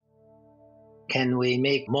can we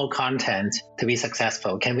make more content to be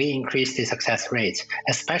successful? Can we increase the success rates,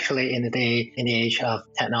 especially in the age of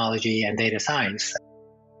technology and data science?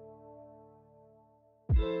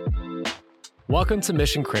 Welcome to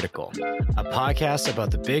Mission Critical, a podcast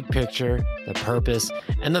about the big picture, the purpose,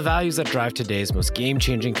 and the values that drive today's most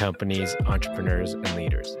game-changing companies, entrepreneurs, and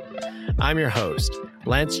leaders. I'm your host,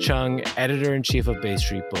 Lance Chung, editor-in-chief of Bay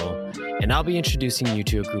Street Bull, and I'll be introducing you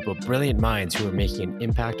to a group of brilliant minds who are making an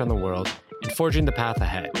impact on the world and forging the path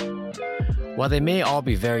ahead. While they may all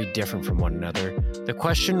be very different from one another, the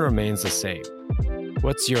question remains the same.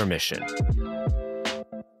 What's your mission?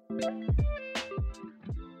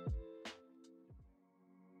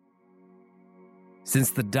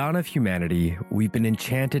 Since the dawn of humanity, we've been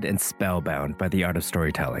enchanted and spellbound by the art of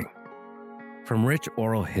storytelling. From rich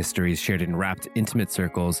oral histories shared in rapt, intimate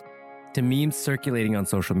circles, to memes circulating on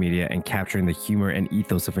social media and capturing the humor and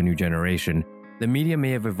ethos of a new generation, the media may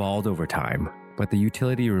have evolved over time, but the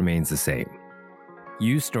utility remains the same.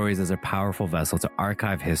 Use stories as a powerful vessel to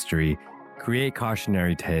archive history, create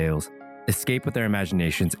cautionary tales, escape with their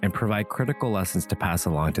imaginations, and provide critical lessons to pass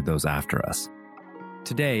along to those after us.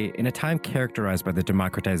 Today, in a time characterized by the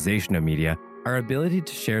democratization of media, our ability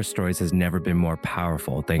to share stories has never been more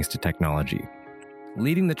powerful thanks to technology.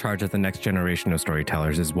 Leading the charge of the next generation of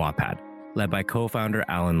storytellers is Wattpad, led by co-founder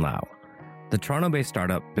Alan Lau. The Toronto-based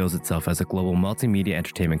startup bills itself as a global multimedia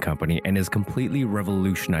entertainment company and is completely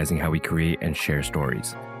revolutionizing how we create and share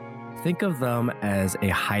stories. Think of them as a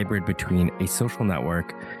hybrid between a social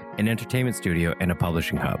network, an entertainment studio, and a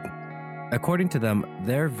publishing hub. According to them,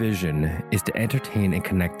 their vision is to entertain and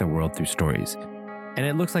connect the world through stories. And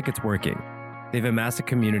it looks like it's working. They've amassed a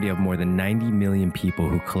community of more than 90 million people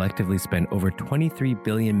who collectively spend over 23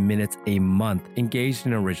 billion minutes a month engaged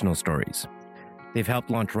in original stories. They've helped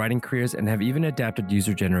launch writing careers and have even adapted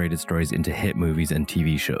user-generated stories into hit movies and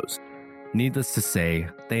TV shows. Needless to say,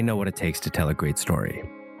 they know what it takes to tell a great story.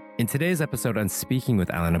 In today's episode, I'm speaking with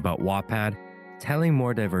Alan about Wattpad, telling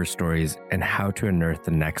more diverse stories, and how to unearth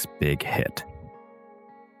the next big hit.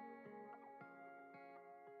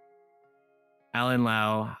 Alan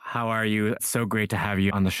Lau, how are you? It's so great to have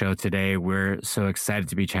you on the show today. We're so excited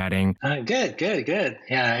to be chatting. Good.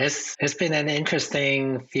 Yeah, it's been an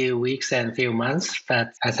interesting few weeks and few months, but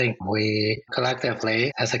I think we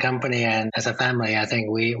collectively, as a company and as a family, I think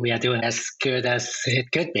we are doing as good as it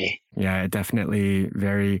could be. Yeah, definitely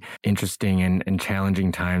very interesting and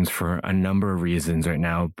challenging times for a number of reasons right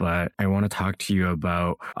now. But I want to talk to you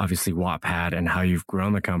about obviously Wattpad and how you've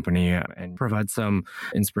grown the company and provide some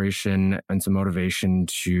inspiration and some motivation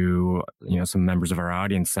to, some members of our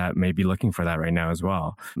audience that may be looking for that right now as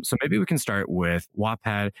well. So maybe we can start with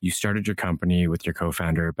Wattpad. You started your company with your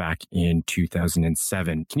co-founder back in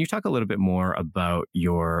 2007. Can you talk a little bit more about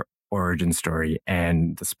your origin story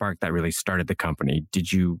and the spark that really started the company?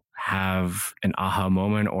 Did you have an aha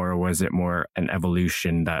moment, or was it more an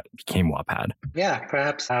evolution that became Wattpad? Yeah,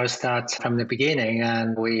 perhaps I'll start from the beginning.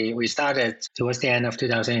 And we started towards the end of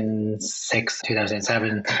 2006,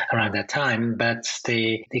 2007, around that time. But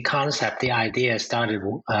the concept, the idea started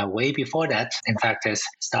way before that. In fact, it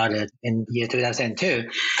started in the year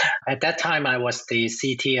 2002. At that time, I was the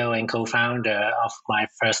CTO and co-founder of my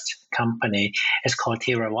first company. It's called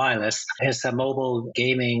Tira Wireless. It's a mobile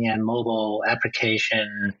gaming and mobile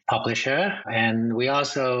application publisher. And we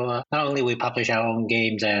also, not only we publish our own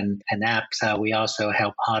games and apps, we also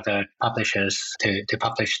help other publishers to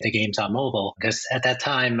publish the games on mobile. Because at that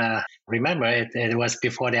time, remember, it was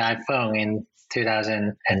before the iPhone in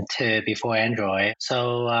 2002, before Android.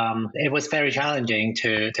 So it was very challenging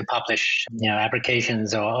to publish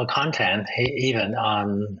applications or content even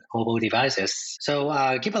on mobile devices.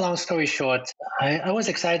 So keep a long story short, I was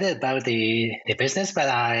excited about the business, but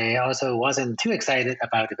I also wasn't too excited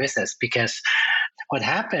about the business because what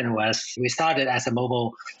happened was we started as a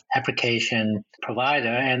mobile application provider,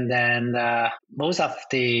 and then most of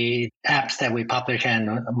the apps that we publish and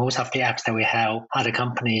most of the apps that we help other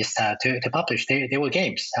companies to publish, they were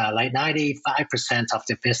games. Like 95% of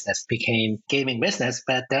the business became gaming business,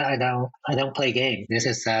 but I don't play games. This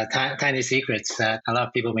is tiny secrets that a lot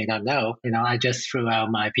of people may not know. I just threw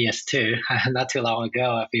out my PS2 not too long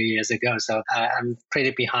ago, a few years ago, so I'm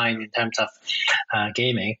pretty behind in terms of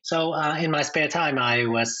gaming. So in my spare time, I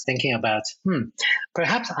was thinking about,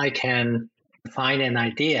 perhaps I can find an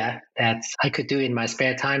idea that I could do in my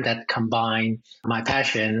spare time that combine my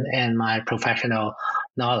passion and my professional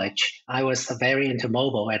knowledge. I was very into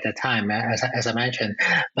mobile at the time, as I mentioned,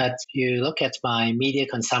 but you look at my media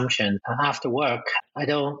consumption after work, I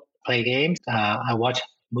don't play games. I watch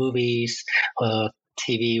movies or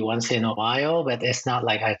TV once in a while, but it's not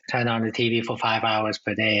like I turn on the TV for 5 hours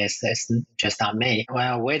per day. It's just not me.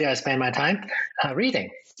 Well, where do I spend my time? Reading.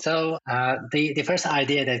 So the first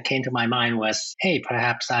idea that came to my mind was, hey,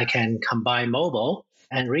 perhaps I can combine mobile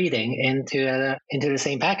and reading into the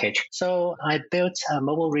same package. So I built a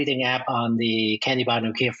mobile reading app on the Candy Bar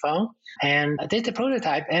Nokia phone, and I did the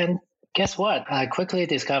prototype, and guess what? I quickly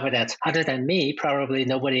discovered that other than me, probably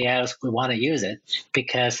nobody else would want to use it,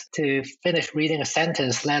 because to finish reading a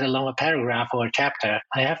sentence, let alone a paragraph or a chapter,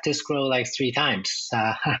 I have to scroll like 3 times.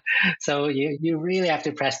 So you really have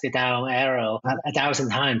to press the down arrow 1,000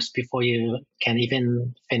 times before you can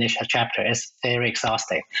even finish a chapter. It's very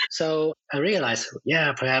exhausting. So I realized,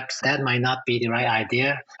 yeah, perhaps that might not be the right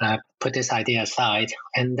idea. Put this idea aside.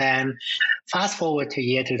 And then fast forward to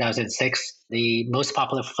year 2006, the most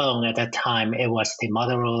popular phone at that time, it was the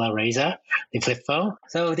Motorola Razr, the flip phone.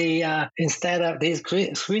 So instead of the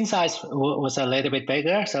screen size was a little bit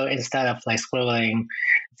bigger. So instead of like scrolling,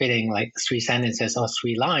 fitting like 3 sentences or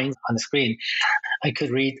 3 lines on the screen, I could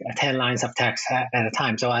read 10 lines of text at a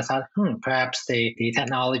time. So I thought, perhaps the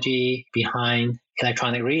technology behind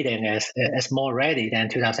electronic reading is more ready than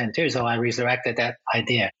 2002. So I resurrected that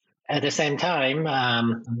idea. At the same time,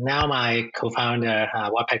 now my co-founder,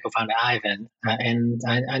 Wattpad co-founder Ivan, and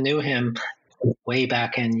I knew him way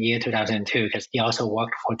back in year 2002 because he also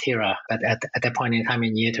worked for Tira. But at that point in time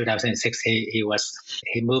in year 2006, he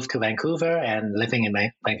moved to Vancouver and living in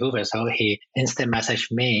Vancouver. So he instant messaged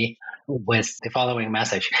me with the following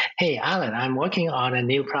message. Hey, Alan, I'm working on a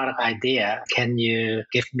new product idea. Can you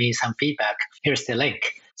give me some feedback? Here's the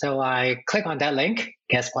link. So I click on that link.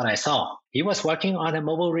 Guess what I saw? He was working on a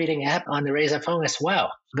mobile reading app on the Razr phone as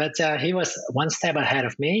well. But he was one step ahead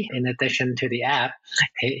of me. In addition to the app,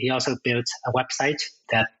 he also built a website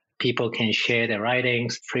that people can share their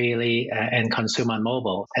writings freely and consume on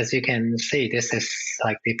mobile. As you can see, this is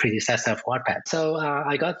like the predecessor of Wattpad. So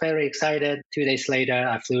I got very excited. 2 days later,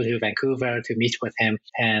 I flew to Vancouver to meet with him.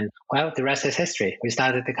 And well, the rest is history. We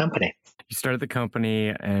started the company. You started the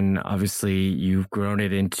company, and obviously you've grown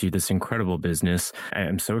it into this incredible business.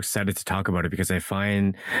 I'm so excited to talk about it because I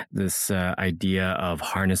find this idea of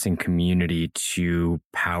harnessing community to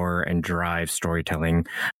power and drive storytelling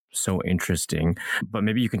so interesting. But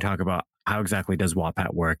maybe you can talk about how exactly does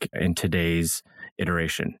Wattpad work in today's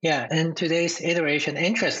iteration? Yeah, in today's iteration,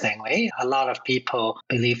 interestingly, a lot of people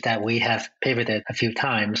believe that we have pivoted a few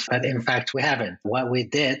times, but in fact, we haven't. What we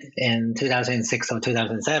did in 2006 or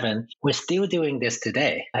 2007, we're still doing this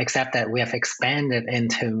today, except that we have expanded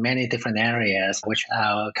into many different areas, which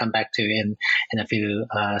I'll come back to in a few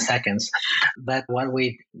seconds. But what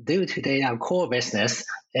we do today, our core business,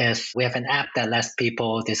 is we have an app that lets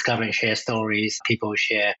people discover and share stories. People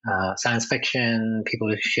share science fiction,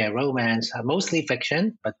 people share romance, mostly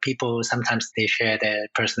fiction, but people sometimes they share their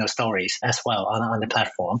personal stories as well on the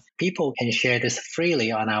platform. People can share this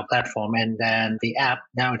freely on our platform, and then the app,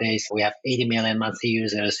 nowadays we have 80 million monthly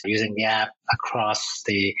users using the app across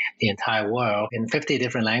the entire world in 50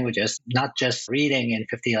 different languages, not just reading in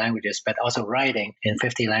 50 languages, but also writing in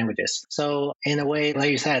 50 languages. So in a way,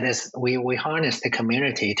 like you said, is we harness the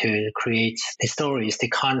community to create the stories, the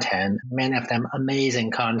content, many of them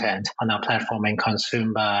amazing content on our platform and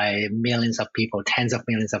consumed by millions of people, tens of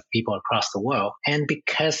millions of people across the world. And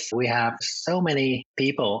because we have so many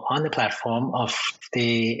people on the platform, of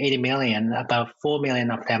the 80 million, about 4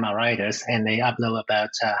 million of them are writers, and they upload about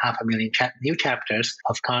 500,000 new chapters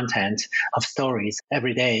of content, of stories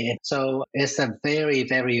every day. So it's a very,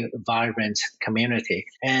 very vibrant community.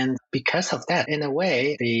 And because of that, in a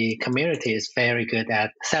way, the community is very good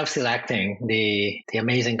at self-selecting the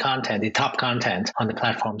amazing content, the top content on the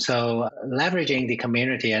platform. So leveraging the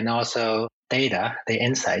community and also data, the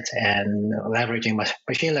insights, and leveraging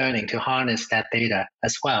machine learning to harness that data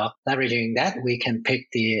as well. Leveraging that, we can pick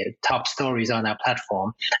the top stories on our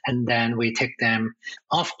platform, and then we take them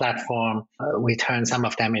off platform. We turn some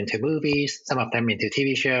of them into movies, some of them into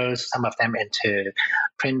TV shows, some of them into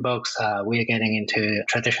print books. We are getting into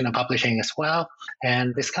traditional publishing as well.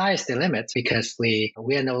 And the sky is the limit, because we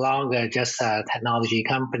are no longer just a technology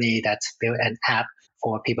company that's built an app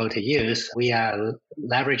for people to use. We are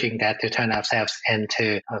leveraging that to turn ourselves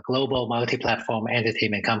into a global multi-platform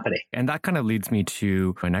entertainment company. And that kind of leads me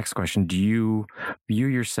to my next question. Do you view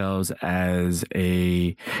yourselves as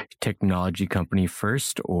a technology company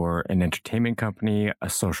first, or an entertainment company, a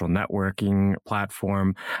social networking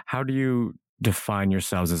platform? How do you define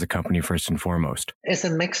yourselves as a company first and foremost? It's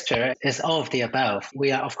a mixture. It's all of the above.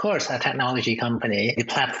 We are, of course, a technology company. The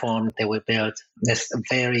platform that we built is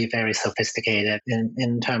very, very sophisticated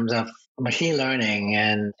in terms of machine learning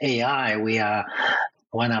and AI. We are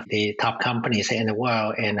one of the top companies in the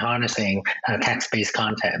world in harnessing text-based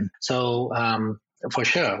content. So for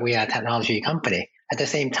sure, we are a technology company. At the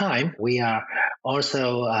same time, we are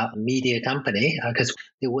also a media company because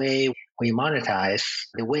the way we monetize,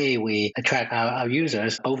 the way we attract our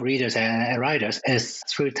users, both readers and writers, is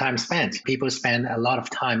through time spent. People spend a lot of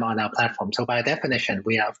time on our platform. So by definition,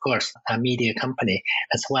 we are, of course, a media company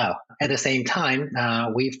as well. At the same time,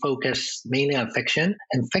 we focus mainly on fiction,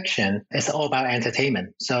 and fiction is all about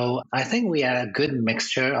entertainment. So I think we are a good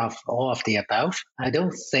mixture of all of the above. I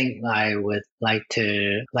don't think I would like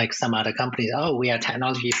to, like some other companies, we are a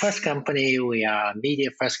technology first company, we are a media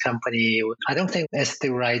first company. I don't think that's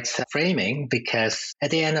the right framing, because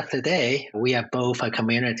at the end of the day, we are both a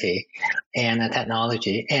community and a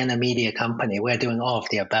technology and a media company. We're doing all of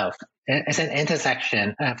the above. It's an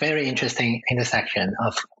intersection, a very interesting intersection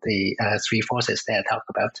of the three forces that I talk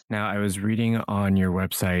about. Now, I was reading on your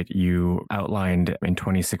website, you outlined in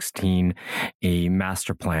 2016 a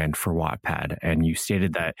master plan for Wattpad, and you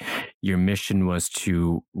stated that your mission was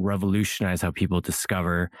to revolutionize how people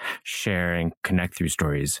discover, share, and connect through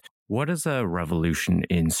stories. What does a revolution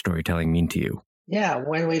in storytelling mean to you? Yeah,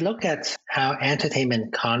 when we look at how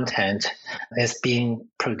entertainment content is being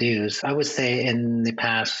produced, I would say in the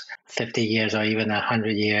past 50 years or even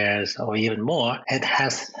 100 years or even more, it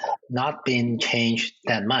has not been changed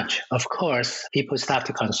that much. Of course, people start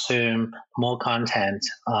to consume more content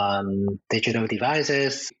on digital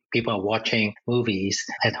devices. People are watching movies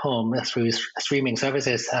at home through streaming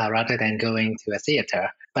services rather than going to a theater.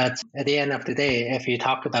 But at the end of the day, if you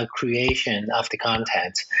talk about creation of the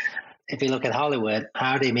content, if you look at Hollywood,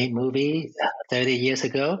 how they made movies 30 years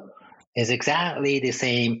ago is exactly the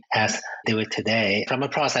same as they would today from a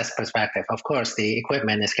process perspective. Of course, the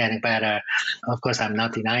equipment is getting better. Of course, I'm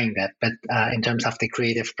not denying that. But in terms of the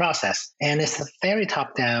creative process, and it's very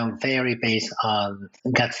top-down, very based on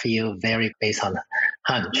gut feel, very based on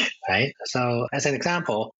hunch, right? So as an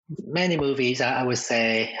example, many movies, I would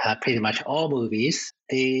say pretty much all movies,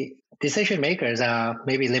 the decision makers are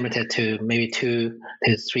maybe limited to maybe 2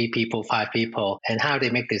 to 3 people, 5 people, and how they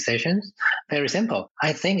make decisions. Very simple.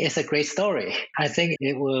 I think it's a great story. I think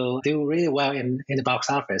it will do really well in the box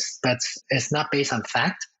office, but it's not based on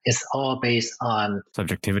fact. It's all based on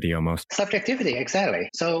subjectivity almost. Subjectivity, exactly.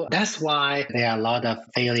 So that's why there are a lot of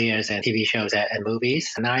failures in TV shows and movies.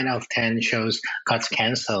 9 out of 10 shows got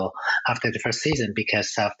canceled after the first season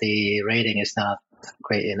because of the rating is not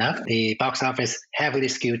great enough. The box office heavily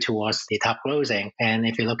skewed towards the top grossing. And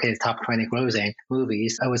if you look at the top 20 grossing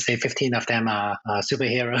movies, I would say 15 of them are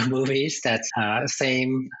superhero movies. That's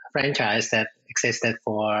same franchise that existed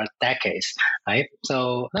for decades, right?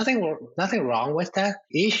 So nothing wrong with that.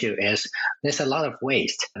 The issue is there's a lot of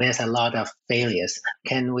waste. There's a lot of failures.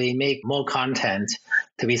 Can we make more content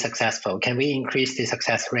to be successful? Can we increase the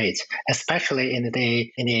success rates, especially in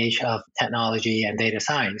the age of technology and data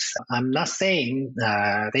science? I'm not saying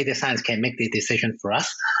data science can make the decision for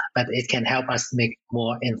us, but it can help us make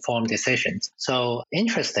more informed decisions. So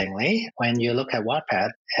interestingly, when you look at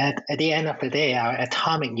Wattpad, at the end of the day, our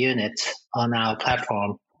atomic unit on our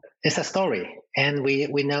platform is a story. And we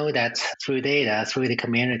know that through data, through the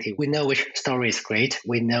community, we know which story is great.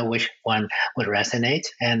 We know which one would resonate.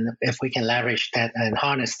 And if we can leverage that and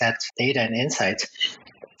harness that data and insight,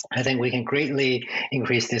 I think we can greatly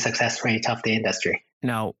increase the success rate of the industry.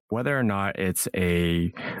 Now, whether or not it's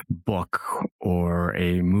a book or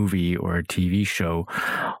a movie or a TV show,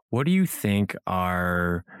 what do you think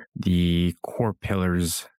are the core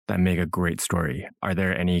pillars that make a great story?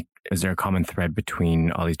 Is there a common thread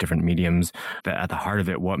between all these different mediums? But at the heart of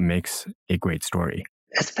it, what makes a great story?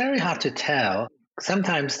 It's very hard to tell.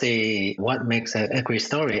 Sometimes what makes a great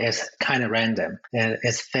story is kind of random.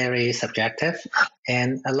 It's very subjective.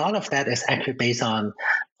 And a lot of that is actually based on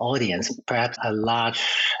audience, perhaps a large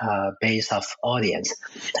base of audience.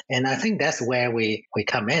 And I think that's where we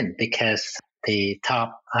come in, because the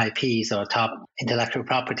top IPs or top intellectual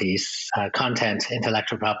properties, content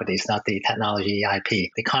intellectual properties, not the technology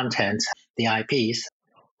IP, the content, the IPs.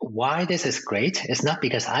 Why this is great? It's not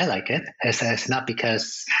because I like it. It's not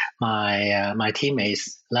because my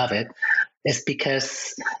teammates love it. It's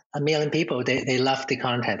because 1 million people, they love the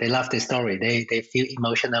content. They love the story. They feel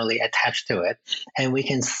emotionally attached to it. And we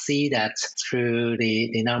can see that through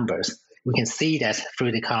the numbers. We can see that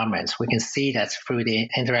through the comments. We can see that through the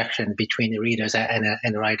interaction between the readers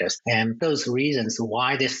and writers. And those reasons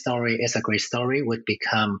why this story is a great story would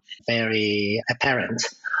become very apparent.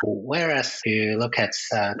 Whereas if you look at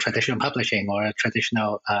traditional publishing or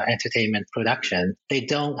traditional entertainment production, they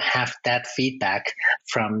don't have that feedback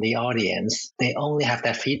from the audience. They only have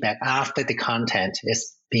that feedback after the content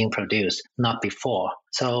is being produced, not before.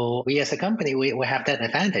 So we as a company, we have that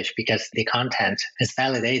advantage because the content is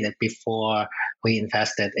validated before we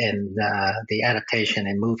invested in the adaptation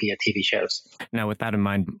in movie or TV shows. Now, with that in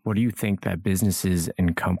mind, what do you think that businesses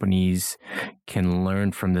and companies can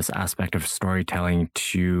learn from this aspect of storytelling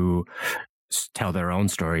to tell their own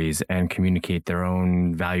stories and communicate their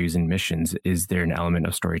own values and missions? Is there an element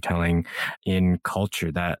of storytelling in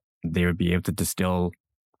culture that they would be able to distill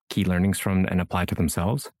key learnings from and apply to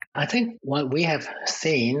themselves? I think what we have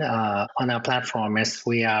seen on our platform is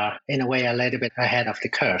we are, in a way, a little bit ahead of the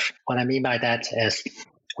curve. What I mean by that is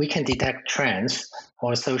we can detect trends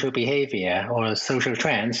or social behavior or social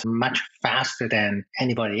trends much faster than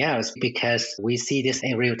anybody else because we see this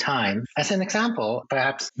in real time. As an example,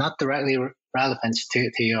 perhaps not directly relevant to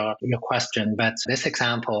your question, but this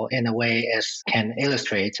example in a way can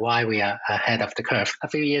illustrate why we are ahead of the curve. A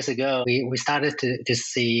few years ago, we started to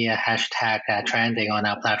see a hashtag trending on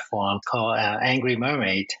our platform called Angry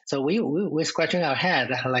Mermaid. So we're scratching our head,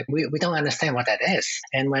 like we don't understand what that is.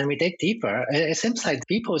 And when we dig deeper, it seems like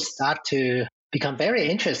people start to become very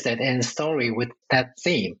interested in story with that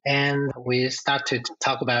theme. And we start to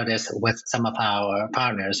talk about this with some of our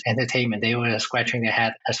partners, entertainment. They were scratching their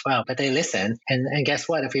head as well, but they listened. And guess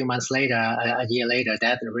what? A few months later, a year later,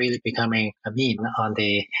 that really becoming a meme on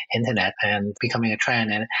the internet and becoming a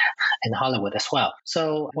trend in Hollywood as well.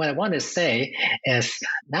 So what I want to say is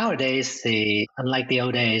nowadays, unlike the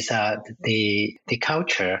old days, the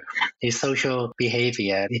culture, the social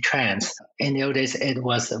behavior, the trends, in the old days, it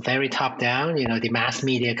was very top down. The mass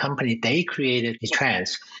media company, they created the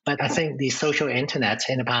trends. But I think the social internet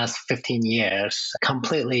in the past 15 years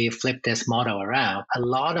completely flipped this model around. A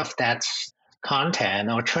lot of that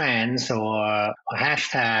content or trends or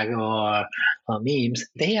hashtag or memes,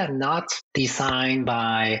 they are not designed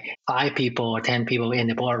by 5 people or 10 people in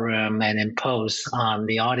the boardroom and imposed on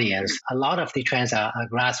the audience. A lot of the trends are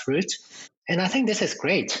grassroots. And I think this is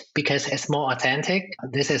great because it's more authentic.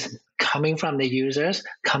 This is coming from the users,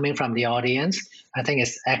 coming from the audience. I think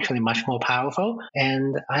it's actually much more powerful.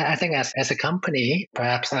 And I think as a company,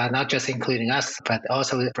 perhaps not just including us, but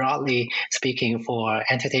also broadly speaking for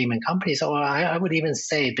entertainment companies, or I would even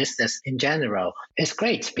say business in general, it's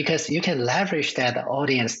great because you can leverage that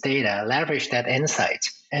audience data, leverage that insight,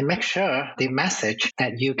 and make sure the message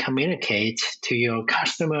that you communicate to your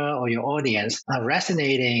customer or your audience are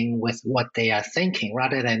resonating with what they are thinking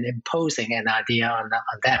rather than imposing an idea on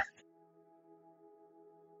them.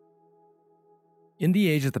 In the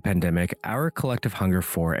age of the pandemic, our collective hunger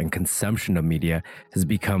for and consumption of media has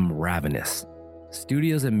become ravenous.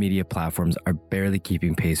 Studios and media platforms are barely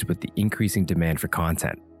keeping pace with the increasing demand for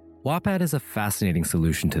content. Wattpad is a fascinating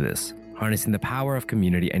solution to this, harnessing the power of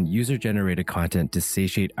community and user-generated content to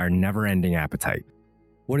satiate our never-ending appetite.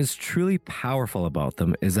 What is truly powerful about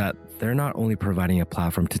them is that they're not only providing a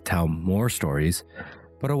platform to tell more stories,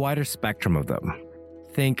 but a wider spectrum of them.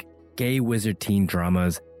 Think gay wizard teen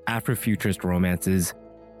dramas, Afrofuturist romances,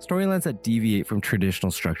 storylines that deviate from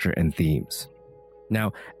traditional structure and themes.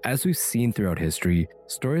 Now, as we've seen throughout history,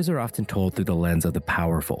 stories are often told through the lens of the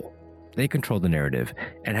powerful. They control the narrative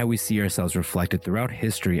and how we see ourselves reflected throughout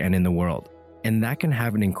history and in the world, and that can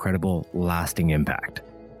have an incredible, lasting impact.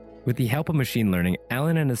 With the help of machine learning,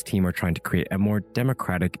 Alan and his team are trying to create a more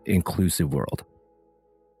democratic, inclusive world.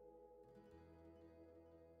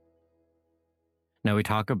 Now, we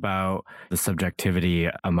talk about the subjectivity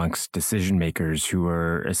amongst decision makers who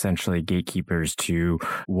are essentially gatekeepers to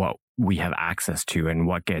what we have access to and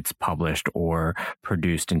what gets published or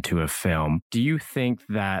produced into a film. Do you think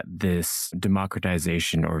that this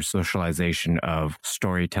democratization or socialization of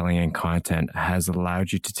storytelling and content has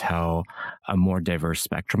allowed you to tell a more diverse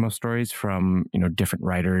spectrum of stories from, different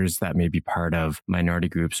writers that may be part of minority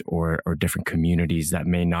groups or different communities that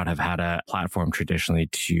may not have had a platform traditionally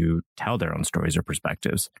to tell their own stories or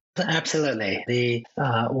perspectives? Absolutely.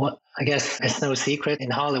 I guess it's no secret in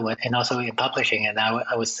Hollywood and also in publishing, and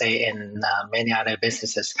I would say in many other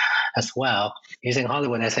businesses as well. Using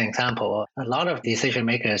Hollywood as an example, a lot of decision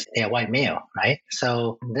makers, they are white male, right?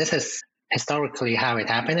 So this is historically how it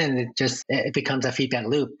happened, and it becomes a feedback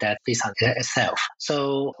loop that feeds on itself.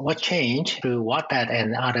 So what changed through Wattpad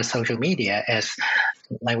and other social media is,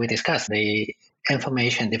 like we discussed, the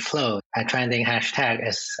information, the flow, a trending hashtag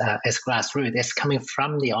is grassroots. It's coming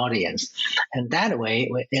from the audience. And that way,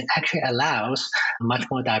 it actually allows much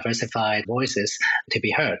more diversified voices to be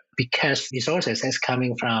heard because the sources is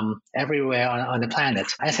coming from everywhere on the planet.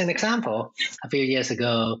 As an example, a few years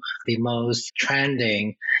ago, the most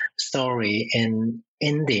trending story in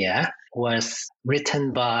India was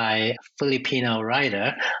written by a Filipino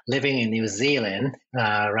writer living in New Zealand,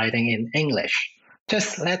 writing in English.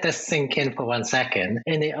 just let this sink in for 1 second.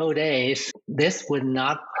 In the old days, this would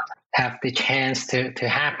not have the chance to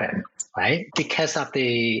happen, right? Because of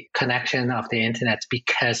the connection of the internet,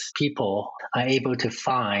 because people are able to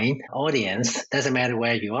find audience, doesn't matter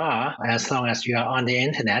where you are, as long as you are on the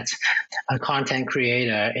internet, a content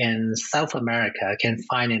creator in South America can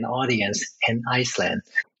find an audience in Iceland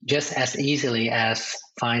just as easily as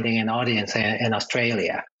finding an audience in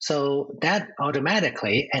Australia. So that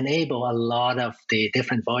automatically enable a lot of the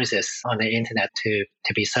different voices on the internet to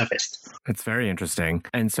be surfaced. It's very interesting.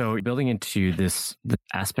 And so building into this the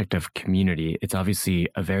aspect of community, it's obviously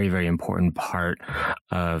a very, very important part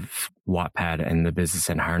of Wattpad and the business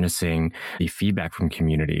and harnessing the feedback from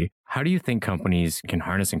community. How do you think companies can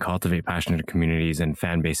harness and cultivate passionate communities and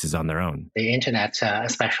fan bases on their own? The internet,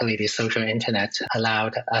 especially the social internet,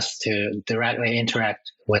 allowed us to directly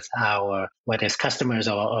interact with our, whether it's customers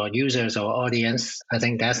or users or audience. I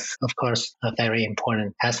think that's, of course, a very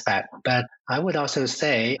important aspect. But I would also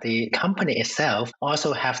say the company itself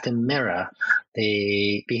also have to mirror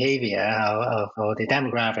the behavior or the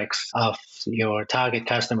demographics of your target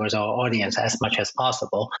customers or audience as much as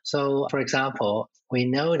possible. So, for example, we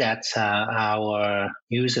know that our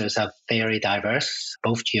users are very diverse,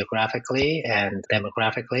 both geographically and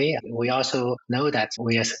demographically. We also know that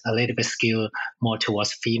we are a little bit skewed more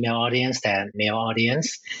towards female audience than male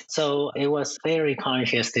audience. So it was a very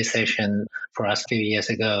conscious decision for us a few years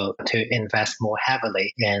ago to invest more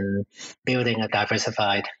heavily in building a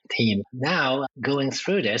diversified team. Now, going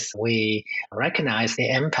through this, we recognize the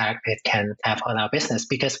impact it can have on our business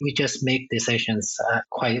because we just make decisions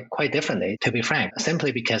quite differently, to be frank,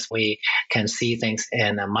 simply because we can see things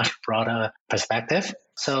in a much broader perspective.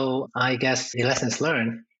 So I guess the lessons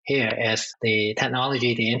learned here is the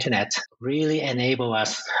technology, the internet really enable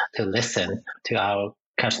us to listen to our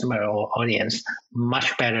customer or audience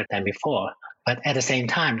much better than before. But at the same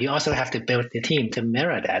time, you also have to build the team to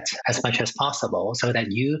mirror that as much as possible so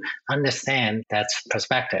that you understand that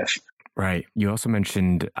perspective. Right. You also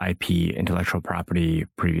mentioned IP, intellectual property,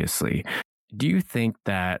 previously. Do you think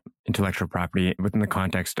that intellectual property within the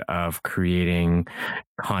context of creating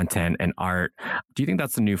content and art, do you think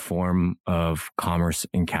that's a new form of commerce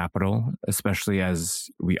and capital, especially as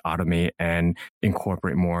we automate and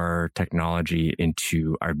incorporate more technology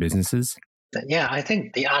into our businesses? Yeah, I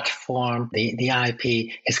think the art form, the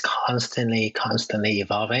IP is constantly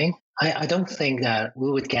evolving. I don't think that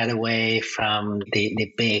we would get away from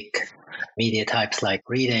the big media types like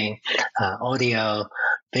reading, audio,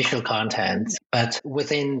 visual content. But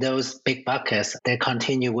within those big buckets, there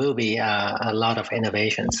will be a lot of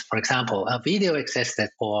innovations. For example, a video existed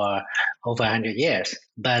for over 100 years,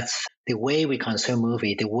 but the way we consume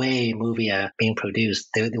movie, the way movie are being produced,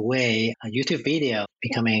 the way a YouTube video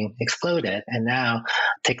becoming exploded, and now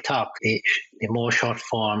TikTok, the more short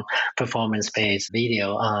form performance-based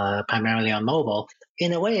video, primarily on mobile,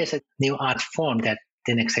 in a way is a new art form that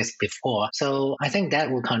didn't exist before. So I think that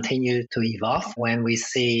will continue to evolve when we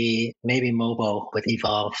see maybe mobile would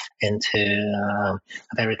evolve into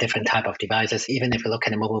a very different type of devices. Even if you look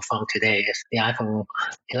at a mobile phone today, the iPhone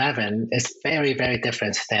 11 is very, very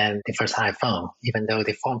different than the first iPhone, even though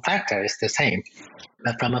the form factor is the same.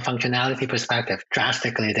 But from a functionality perspective,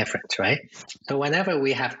 drastically different, right? So whenever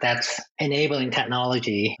we have that enabling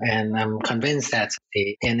technology, and I'm convinced that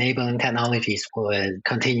the enabling technologies would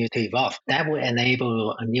continue to evolve, that would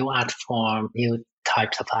enable a new art form, new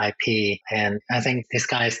types of IP. And I think the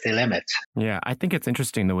sky's the limit. Yeah, I think it's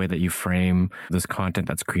interesting the way that you frame this content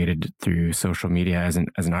that's created through social media as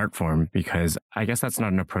an art form, because I guess that's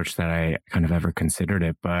not an approach that I kind of ever considered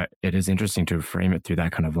it, but it is interesting to frame it through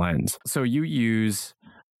that kind of lens. So you use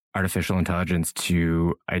artificial intelligence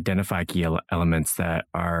to identify key elements that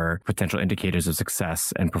are potential indicators of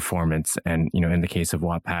success and performance. And, in the case of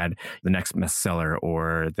Wattpad, the next bestseller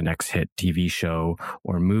or the next hit TV show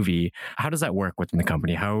or movie. How does that work within the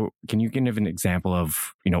company? How can you give an example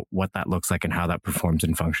of, what that looks like and how that performs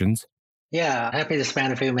and functions? Yeah, happy to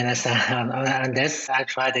spend a few minutes on this. I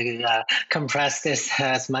try to compress this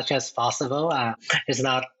as much as possible. It's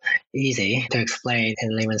not easy to explain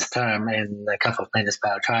in layman's term in a couple of minutes,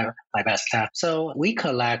 but I'll try my best. So we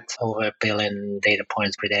collect over 1 billion data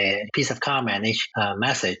points per day. A piece of comment, each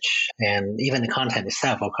message, and even the content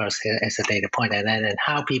itself, of course, is a data point. And then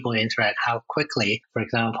how people interact, how quickly, for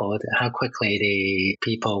example, how quickly the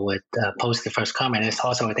people would post the first comment is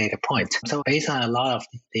also a data point. So based on a lot of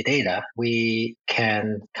the data, we can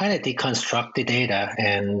kind of deconstruct the data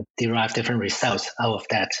and derive different results out of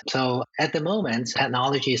that. So at the moment,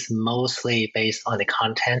 technology is mostly based on the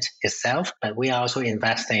content itself, but we are also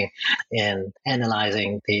investing in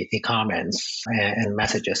analyzing the comments and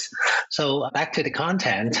messages. So back to the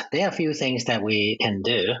content, there are a few things that we can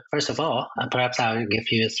do. First of all, perhaps I'll give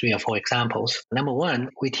you 3 or 4 examples. Number one,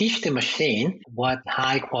 we teach the machine what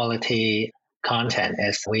high quality content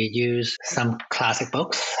is. We use some classic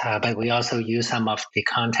books, but we also use some of the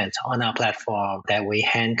content on our platform that we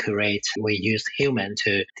hand curate. We use human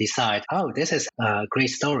to decide, oh, this is a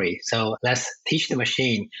great story. So let's teach the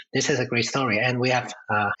machine, this is a great story. And we have,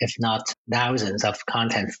 if not thousands of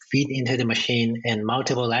content feed into the machine in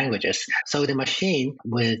multiple languages. So the machine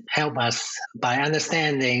would help us by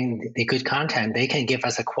understanding the good content. They can give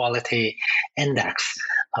us a quality index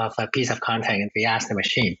of a piece of content if we ask the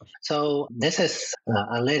machine. So this is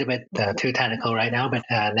a little bit too technical right now, but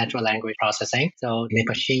natural language processing. So the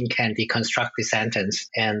machine can deconstruct the sentence.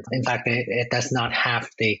 And in fact, it does not have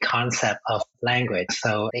the concept of language.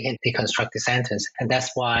 So they can deconstruct the sentence. And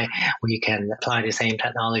that's why we can apply the same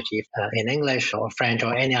technology in English or French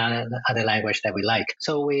or any other language that we like.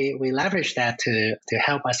 So we leverage that to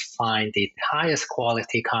help us find the highest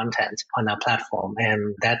quality content on our platform.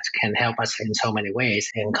 And that can help us in so many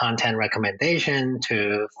ways, in content recommendation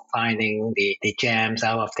to finding the gems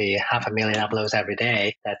out of the 500,000 uploads every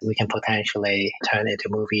day that we can potentially turn into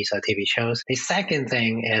movies or TV shows. The second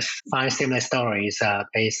thing is find similar stories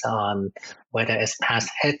based on whether it's past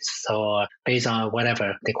hits or based on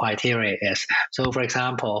whatever the criteria is. So for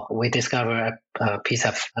example, we discover a piece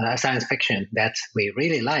of science fiction that we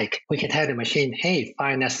really like. We can tell the machine, hey,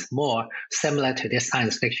 find us more similar to this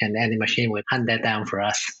science fiction, and the machine will hunt that down for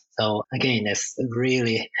us. So again, it's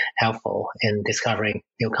really helpful in discovering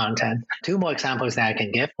new content. 2 more examples that I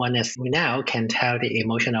can give. One is we now can tell the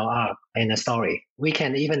emotional arc in a story. We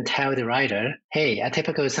can even tell the writer, hey, a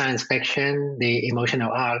typical science fiction, the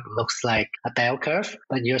emotional arc looks like a bell curve,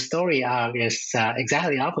 but your story arc is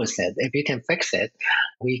exactly opposite. If you can fix it,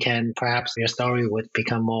 perhaps your story would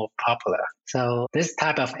become more popular. So this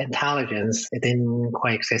type of intelligence, it didn't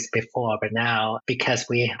quite exist before, but now because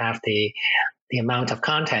we have the amount of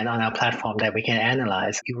content on our platform that we can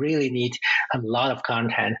analyze, you really need a lot of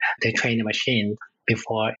content to train the machine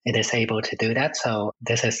before it is able to do that. So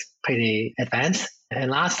this is pretty advanced. And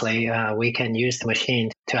lastly, we can use the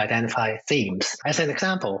machine to identify themes. As an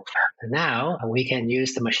example, now we can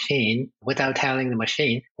use the machine without telling the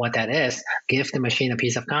machine what that is, give the machine a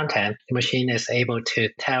piece of content. The machine is able to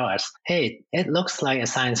tell us, hey, it looks like a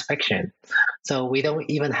science fiction. So we don't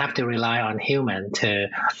even have to rely on human to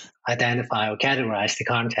identify or categorize the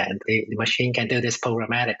content. The machine can do this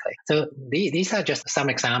programmatically. So these are just some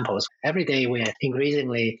examples. Every day we are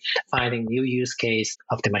increasingly finding new use case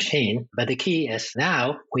of the machine. But the key is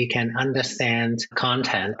now we can understand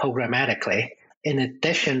content programmatically. In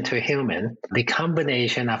addition to human, the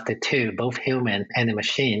combination of the two, both human and the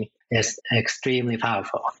machine, is extremely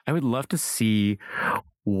powerful. I would love to see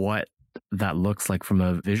what that looks like from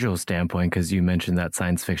a visual standpoint, because you mentioned that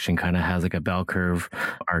science fiction kind of has like a bell curve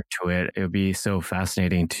arc to it. It would be so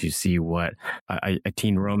fascinating to see what a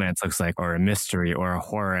teen romance looks like, or a mystery or a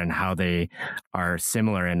horror, and how they are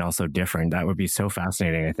similar and also different. That would be so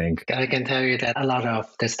fascinating, I think. I can tell you that a lot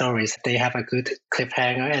of the stories, they have a good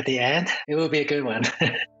cliffhanger at the end. It will be a good one.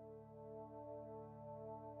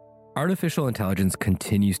 Artificial intelligence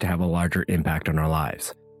continues to have a larger impact on our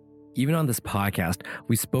lives. Even on this podcast,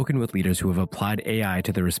 we've spoken with leaders who have applied AI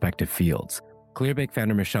to their respective fields. Clearbake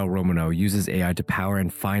founder Michelle Romanow uses AI to power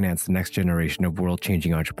and finance the next generation of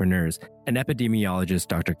world-changing entrepreneurs, and epidemiologist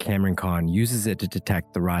Dr. Cameron Kahn uses it to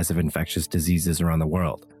detect the rise of infectious diseases around the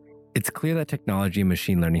world. It's clear that technology and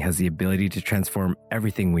machine learning has the ability to transform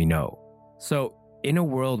everything we know. So, in a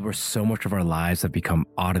world where so much of our lives have become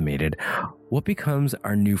automated, what becomes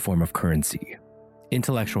our new form of currency?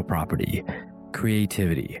 Intellectual property,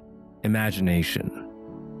 creativity, imagination.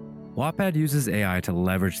 Wattpad uses AI to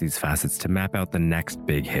leverage these facets to map out the next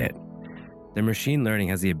big hit. Their machine learning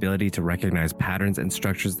has the ability to recognize patterns and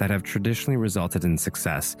structures that have traditionally resulted in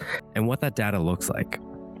success, and what that data looks like.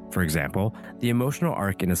 For example, the emotional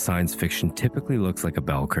arc in a science fiction typically looks like a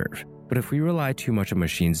bell curve. But if we rely too much on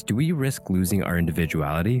machines, do we risk losing our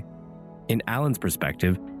individuality? In Alan's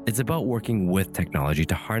perspective, it's about working with technology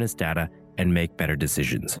to harness data and make better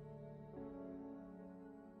decisions.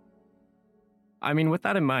 I mean, with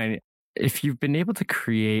that in mind, if you've been able to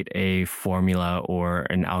create a formula or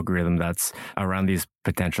an algorithm that's around these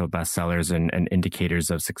potential bestsellers and indicators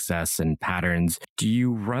of success and patterns, do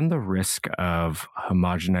you run the risk of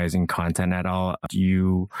homogenizing content at all? Do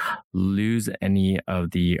you lose any of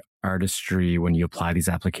the artistry when you apply these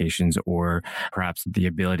applications, or perhaps the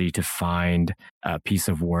ability to find a piece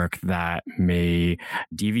of work that may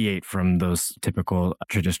deviate from those typical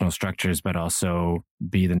traditional structures, but also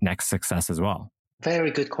be the next success as well?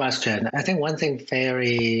 Very good question. I think one thing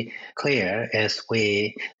very clear is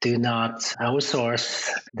we do not outsource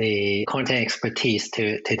the content expertise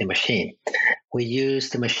to the machine. We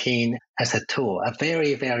use the machine as a tool, a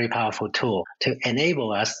very, very powerful tool to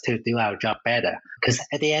enable us to do our job better. Because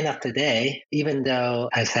at the end of the day, even though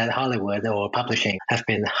I said Hollywood or publishing have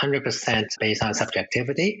been 100% based on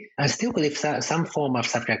subjectivity, I still believe some form of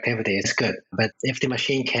subjectivity is good. But if the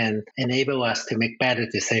machine can enable us to make better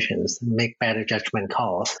decisions, make better judgment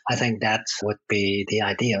calls, I think that would be the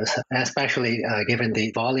ideal, especially given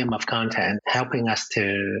the volume of content, helping us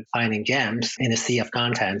to finding gems in a sea of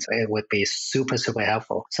content, it would be super, super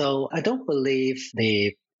helpful. So I don't believe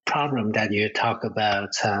the problem that you talk about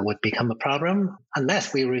would become a problem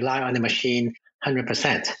unless we rely on the machine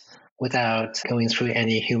 100% without going through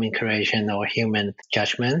any human creation or human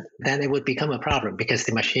judgment. Then it would become a problem because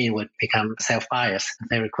the machine would become self-biased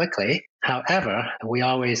very quickly. However, we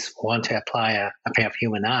always want to apply a pair of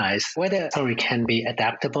human eyes. Whether a story can be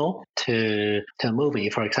adaptable to a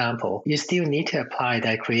movie, for example, you still need to apply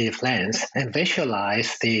that creative lens and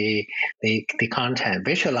visualize the content,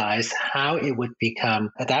 visualize how it would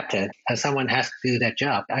become adapted. Someone has to do that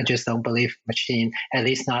job. I just don't believe machine, at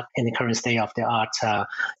least not in the current state of the art, are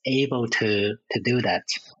able to do that.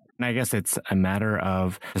 And I guess it's a matter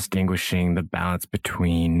of distinguishing the balance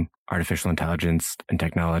between artificial intelligence and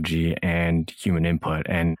technology and human input,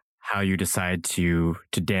 and how you decide to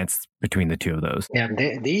dance between the two of those. Yeah,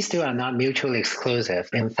 these two are not mutually exclusive.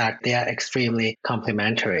 In fact, they are extremely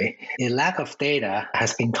complementary. The lack of data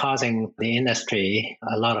has been causing the industry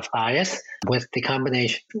a lot of bias. With the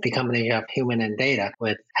combination of human and data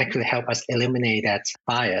would actually help us eliminate that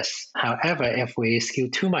bias. However, if we skew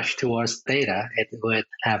too much towards data, it would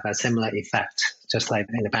have a similar effect, just like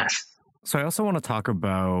in the past. So I also want to talk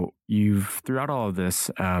about throughout all of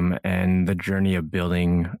this and the journey of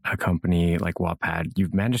building a company like Wattpad,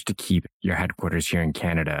 you've managed to keep your headquarters here in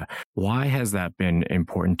Canada. Why has that been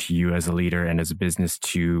important to you as a leader and as a business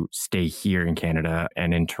to stay here in Canada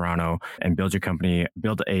and in Toronto and build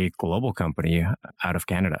a global company out of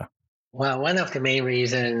Canada? Well, one of the main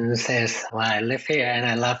reasons is I live here and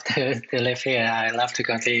I love to live here. I love to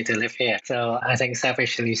continue to live here. So I think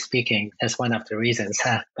selfishly speaking, that's one of the reasons.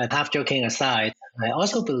 But half joking aside, I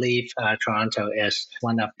also believe Toronto is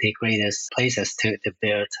one of the greatest places to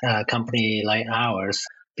build a company like ours.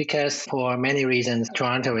 Because for many reasons,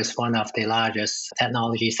 Toronto is one of the largest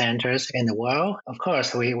technology centers in the world. Of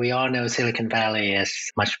course, we all know Silicon Valley is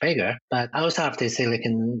much bigger, but outside of the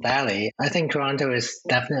Silicon Valley, I think Toronto is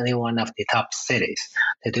definitely one of the top cities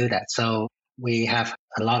to do that. So we have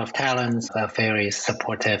a lot of talents, a very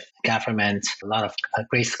supportive government, a lot of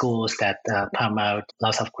great schools that promote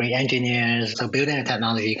lots of great engineers. So building a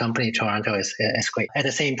technology company in Toronto is great. At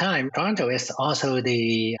the same time, Toronto is also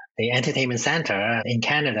the entertainment center in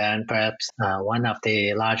Canada and perhaps one of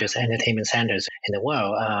the largest entertainment centers in the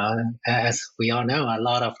world. As we all know, a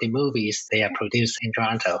lot of the movies, they are produced in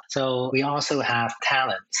Toronto. So we also have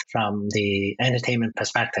talent from the entertainment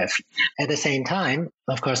perspective. At the same time,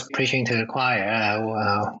 of course, preaching to the choir,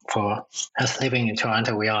 for us living in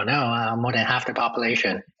Toronto, we all know more than half the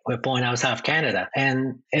population were born outside of Canada.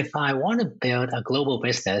 And if I want to build a global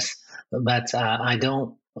business, but I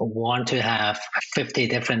don't want to have 50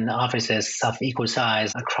 different offices of equal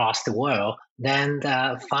size across the world, then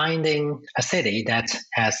finding a city that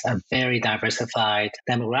has a very diversified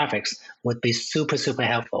demographics would be super, super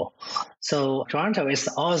helpful. So Toronto is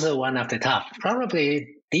also one of the top,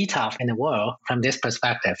 probably the top in the world from this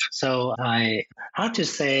perspective. So I hard to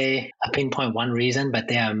say pinpoint one reason, but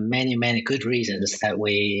there are many, many good reasons that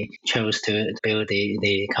we chose to build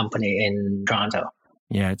the company in Toronto.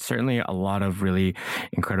 Yeah, it's certainly a lot of really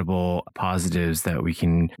incredible positives that we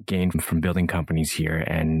can gain from building companies here.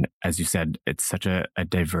 And as you said, it's such a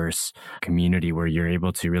diverse community where you're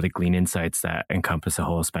able to really glean insights that encompass a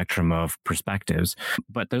whole spectrum of perspectives.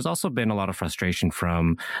 But there's also been a lot of frustration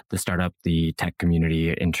from the tech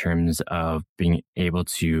community in terms of being able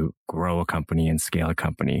to grow a company and scale a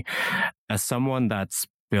company. As someone that's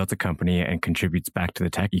built a company and contributes back to the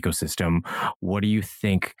tech ecosystem, what do you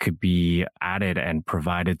think could be added and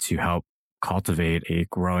provided to help cultivate a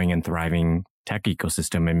growing and thriving tech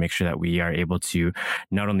ecosystem and make sure that we are able to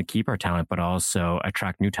not only keep our talent, but also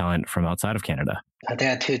attract new talent from outside of Canada?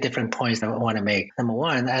 There are two different points that I want to make. Number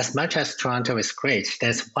one, as much as Toronto is great,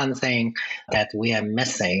 there's one thing that we are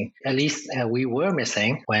missing, at least we were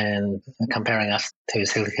missing when comparing us to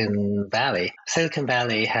Silicon Valley. Silicon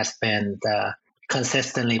Valley has been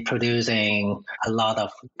consistently producing a lot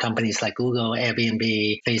of companies like Google,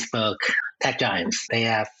 Airbnb, Facebook, tech giants. They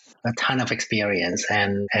have a ton of experience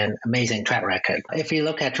and an amazing track record. If you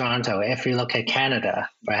look at Toronto, if you look at Canada,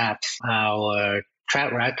 perhaps our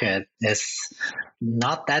track record is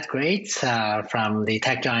not that great from the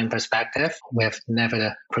tech giant perspective. We've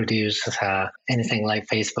never produced anything like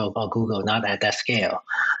Facebook or Google, not at that scale.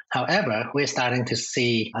 However, we're starting to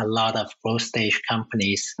see a lot of growth stage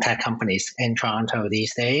companies, tech companies in Toronto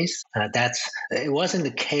these days. It wasn't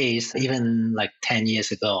the case even like 10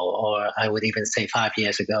 years ago, or I would even say 5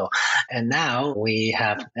 years ago. And now we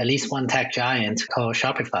have at least one tech giant called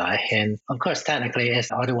Shopify. And of course, technically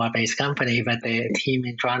it's an Ottawa-based company, but the team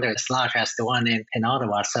in Toronto is large as the one in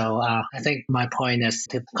Ottawa. So I think my point is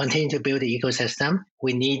to continue to build the ecosystem.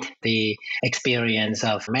 We need the experience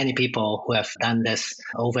of many people who have done this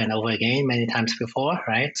over and over again many times before,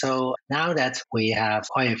 right? So now that we have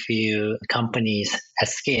quite a few companies at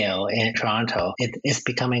scale in Toronto, it is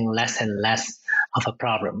becoming less and less of a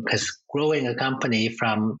problem, because growing a company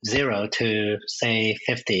from 0 to say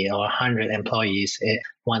 50 or 100 employees is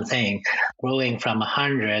one thing. Growing from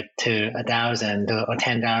 100 to 1,000 or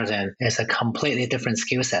 10,000 is a completely different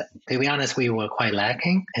skill set. To be honest, we were quite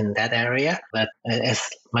lacking in that area, but it's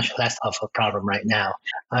much less of a problem right now.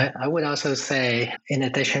 I would also say, in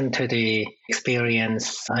addition to the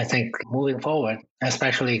experience, I think moving forward,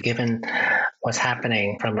 especially given what's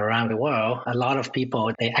happening from around the world, a lot of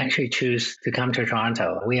people, they actually choose to come to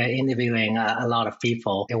Toronto. We are interviewing a lot of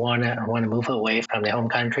people. They want to move away from their home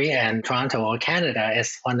country, and Toronto or Canada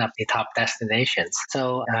is one of the top destinations.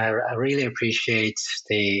 So I really appreciate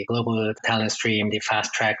the Global Talent Stream, the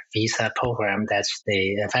Fast Track Visa program that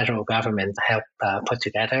the federal government helped put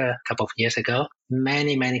together a couple of years ago.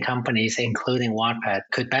 Many companies, including Wattpad,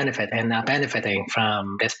 could benefit and are benefiting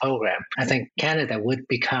from this program. I think Canada would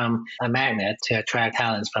become a magnet to attract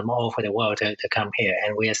talents from all over the world to come here.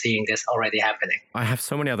 And we are seeing this already happening. I have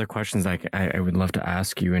so many other questions I would love to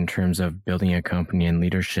ask you in terms of building a company and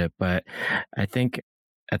leadership. But I think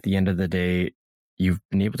at the end of the day, you've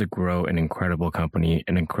been able to grow an incredible company,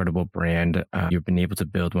 an incredible brand. You've been able to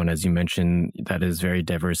build one, as you mentioned, that is very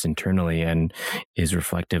diverse internally and is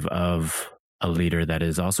reflective of a leader that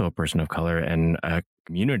is also a person of color and a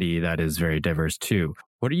community that is very diverse too.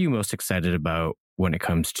 What are you most excited about when it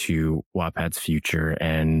comes to Wattpad's future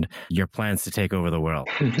and your plans to take over the world?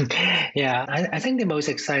 Yeah, I think the most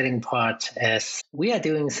exciting part is we are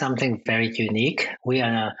doing something very unique.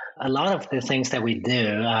 A lot of the things that we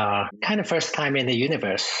do are kind of first time in the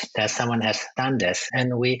universe that someone has done this.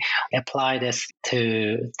 And we apply this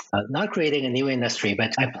to not creating a new industry,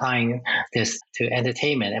 but applying this to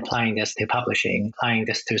entertainment, applying this to publishing, applying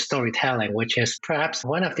this to storytelling, which is perhaps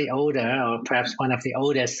one of the older or perhaps one of the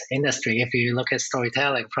oldest industry. If you look at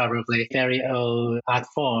storytelling, probably very old art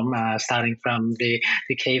form, starting from the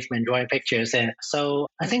caveman drawing pictures. And so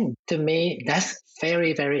I think to me, that's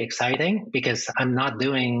very, very exciting because I'm not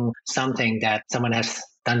doing something that someone has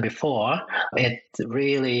done before. It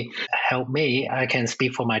really helped me. I can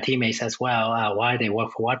speak for my teammates as well. Why they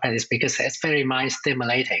work for Wattpad is because it's very mind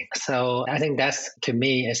stimulating. So I think that's, to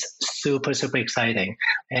me, is super, super exciting.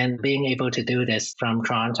 And being able to do this from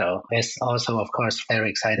Toronto is also, of course, very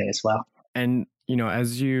exciting as well. And,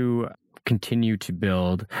 as you continue to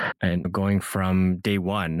build and going from day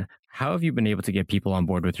one, how have you been able to get people on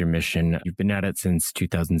board with your mission? You've been at it since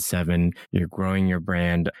 2007. You're growing your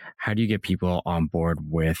brand. How do you get people on board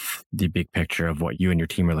with the big picture of what you and your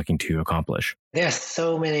team are looking to accomplish? There's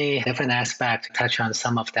so many different aspects. To touch on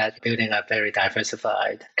some of that, building a very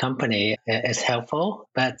diversified company is helpful.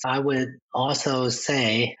 But I would also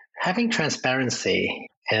say having transparency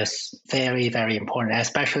is very, very important,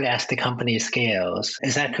 especially as the company scales.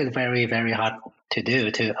 It's actually very, very hard to do,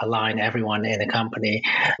 to align everyone in the company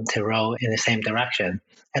to row in the same direction.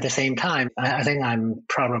 At the same time, I think I'm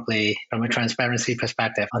probably, from a transparency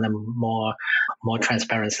perspective, on a more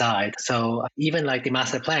transparent side. So even like the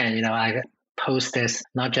master plan, I post this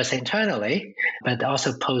not just internally, but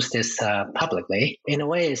also post this publicly. In a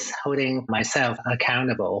way, it's holding myself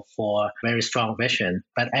accountable for very strong vision.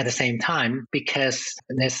 But at the same time, because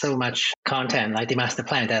there's so much content like the master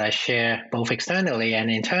plan that I share both externally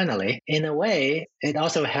and internally, in a way, it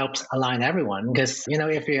also helps align everyone. Because,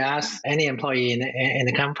 if you ask any employee in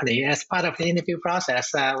the company, as part of the interview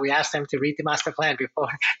process, we ask them to read the master plan before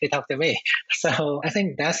they talk to me. So I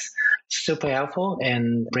think that's super helpful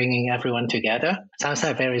in bringing everyone together. Sounds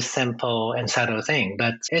like a very simple and subtle thing,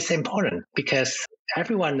 but it's important because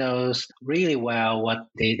everyone knows really well what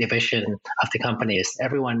the vision of the company is.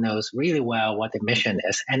 Everyone knows really well what the mission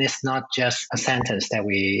is. And it's not just a sentence that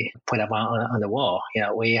we put up on the wall.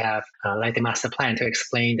 We have like the master plan to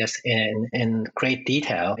explain this in great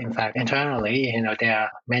detail. In fact, internally, there are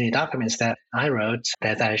many documents that I wrote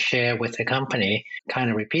that I share with the company kind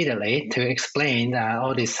of repeatedly to explain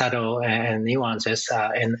all these subtle and nuances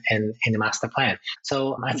in the master plan.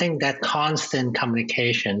 So I think that constant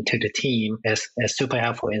communication to the team is super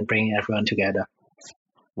helpful in bringing everyone together.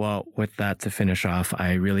 Well, with that to finish off,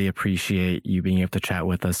 I really appreciate you being able to chat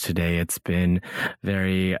with us today. It's been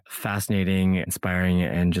very fascinating, inspiring,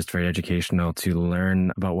 and just very educational to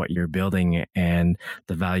learn about what you're building and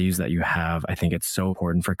the values that you have. I think it's so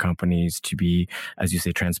important for companies to be, as you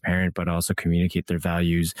say, transparent, but also communicate their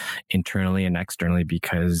values internally and externally,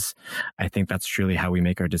 because I think that's truly how we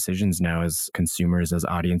make our decisions now as consumers, as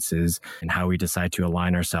audiences, and how we decide to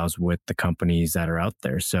align ourselves with the companies that are out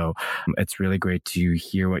there. So it's really great to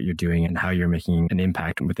hear what you're doing and how you're making an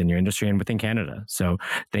impact within your industry and within Canada. So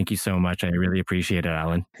thank you so much. I really appreciate it,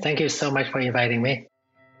 Alan. Thank you so much for inviting me.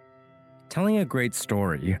 Telling a great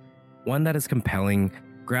story, one that is compelling,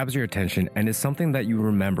 grabs your attention, and is something that you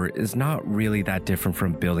remember is not really that different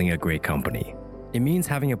from building a great company. It means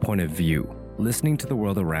having a point of view, listening to the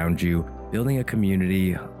world around you, building a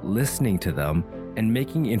community, listening to them, and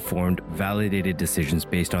making informed, validated decisions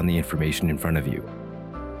based on the information in front of you.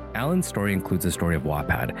 Alan's story includes the story of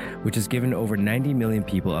Wattpad, which has given over 90 million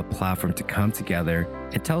people a platform to come together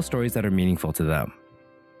and tell stories that are meaningful to them.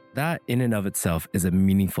 That, in and of itself, is a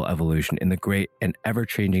meaningful evolution in the great and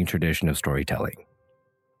ever-changing tradition of storytelling.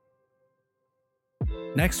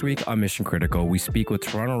 Next week on Mission Critical, we speak with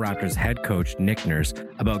Toronto Raptors head coach Nick Nurse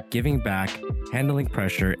about giving back, handling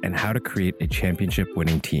pressure, and how to create a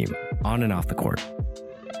championship-winning team, on and off the court.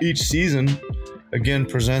 Each season, again,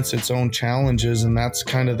 presents its own challenges, and that's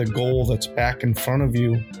kind of the goal that's back in front of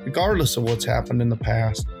you, regardless of what's happened in the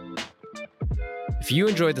past. If you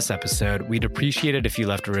enjoyed this episode, we'd appreciate it if you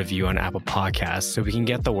left a review on Apple Podcasts so we can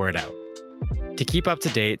get the word out. To keep up to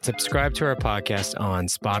date, subscribe to our podcast on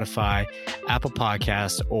Spotify, Apple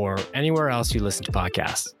Podcasts, or anywhere else you listen to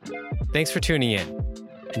podcasts. Thanks for tuning in.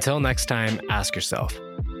 Until next time, ask yourself,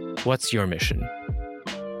 what's your mission?